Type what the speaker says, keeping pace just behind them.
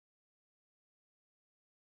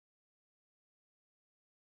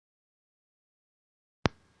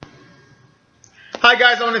Hi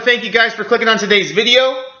guys, I want to thank you guys for clicking on today's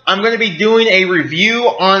video. I'm going to be doing a review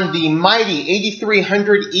on the Mytee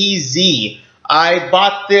 8300 EZ. I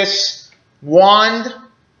bought this wand,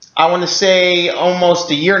 I want to say almost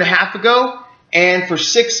a year and a half ago, and for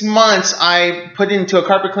 6 months I put it into a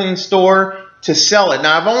carpet cleaning store to sell it.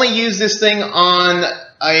 Now I've only used this thing on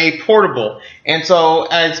a portable, and so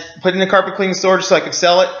I put it in a carpet cleaning store just so I could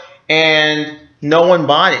sell it, and no one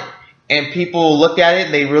bought it. And people looked at it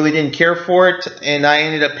and they really didn't care for it, and I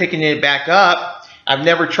ended up picking it back up. I've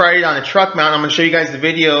never tried it on a truck mount. I'm going to show you guys the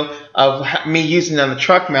video of me using it on the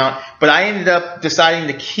truck mount, but I ended up deciding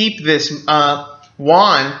to keep this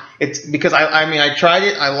wand. It's because I tried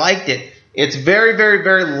it, I liked it. It's very, very,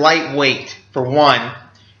 very lightweight for one,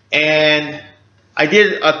 and I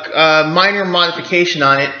did a minor modification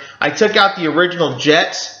on it. I took out the original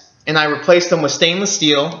jets and I replaced them with stainless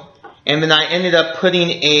steel. And then I ended up putting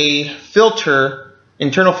a filter,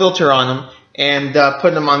 internal filter on them, and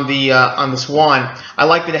putting them on this wand. I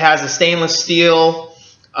like that it has a stainless steel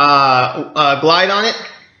glide on it,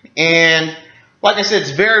 and like I said, it's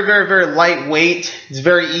very, very, very lightweight. It's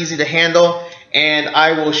very easy to handle, and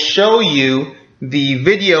I will show you the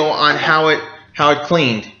video on how it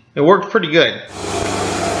cleaned. It worked pretty good.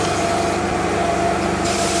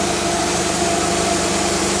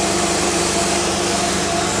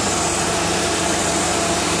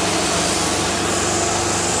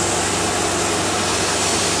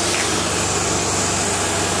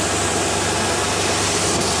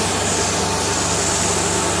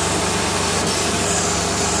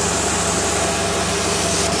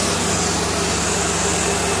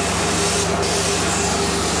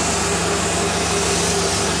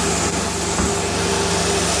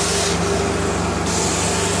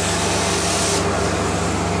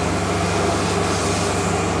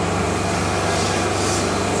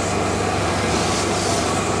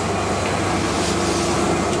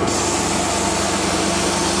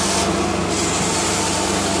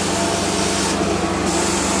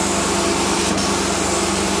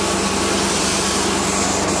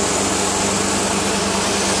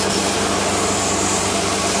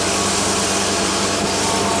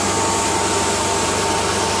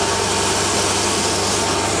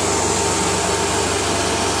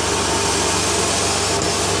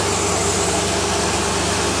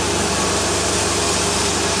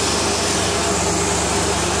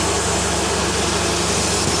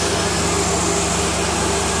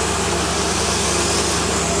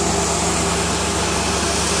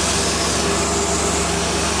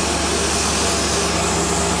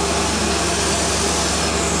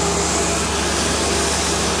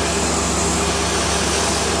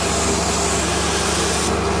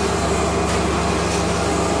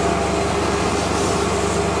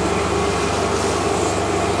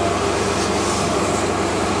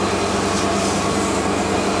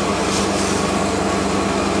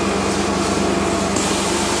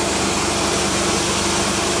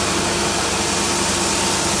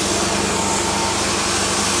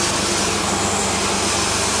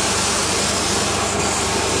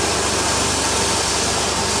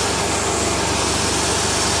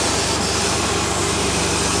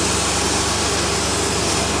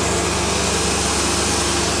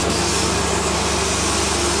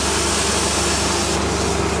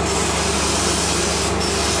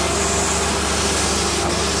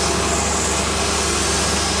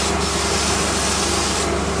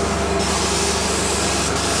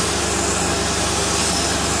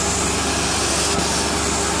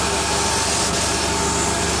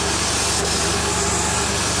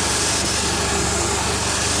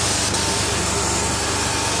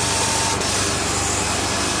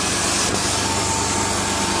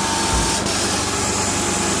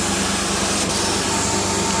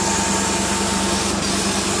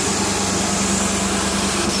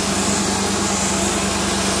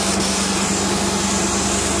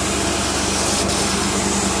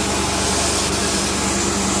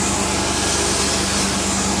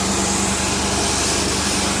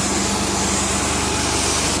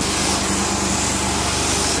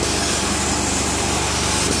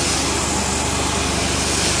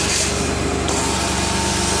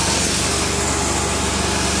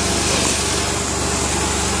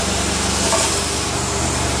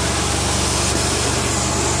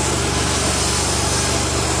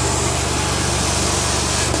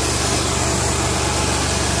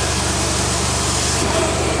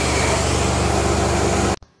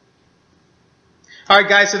 Alright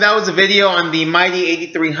guys, so that was a video on the Mytee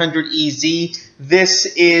 8300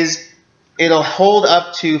 EZ. It'll hold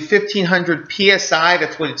up to 1500 PSI,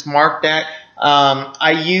 that's what it's marked at.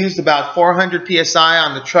 I used about 400 psi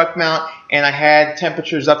on the truck mount, and I had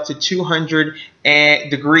temperatures up to 200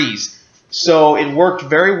 degrees. So it worked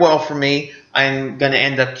very well for me. I'm going to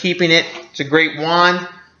end up keeping it. It's a great wand.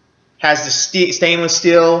 Has the stainless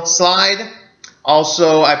steel slide.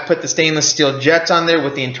 Also, I put the stainless steel jets on there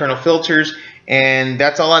with the internal filters, and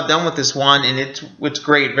that's all I've done with this wand, and it's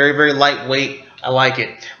great. Very, very lightweight. I like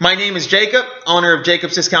it. My name is Jacob, owner of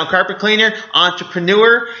Jacob's Discount Carpet Cleaner,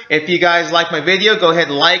 entrepreneur. If you guys like my video, go ahead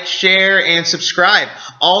and like, share, and subscribe.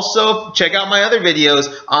 Also, check out my other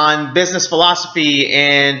videos on business philosophy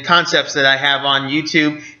and concepts that I have on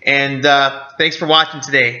YouTube. And thanks for watching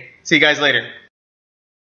today. See you guys later.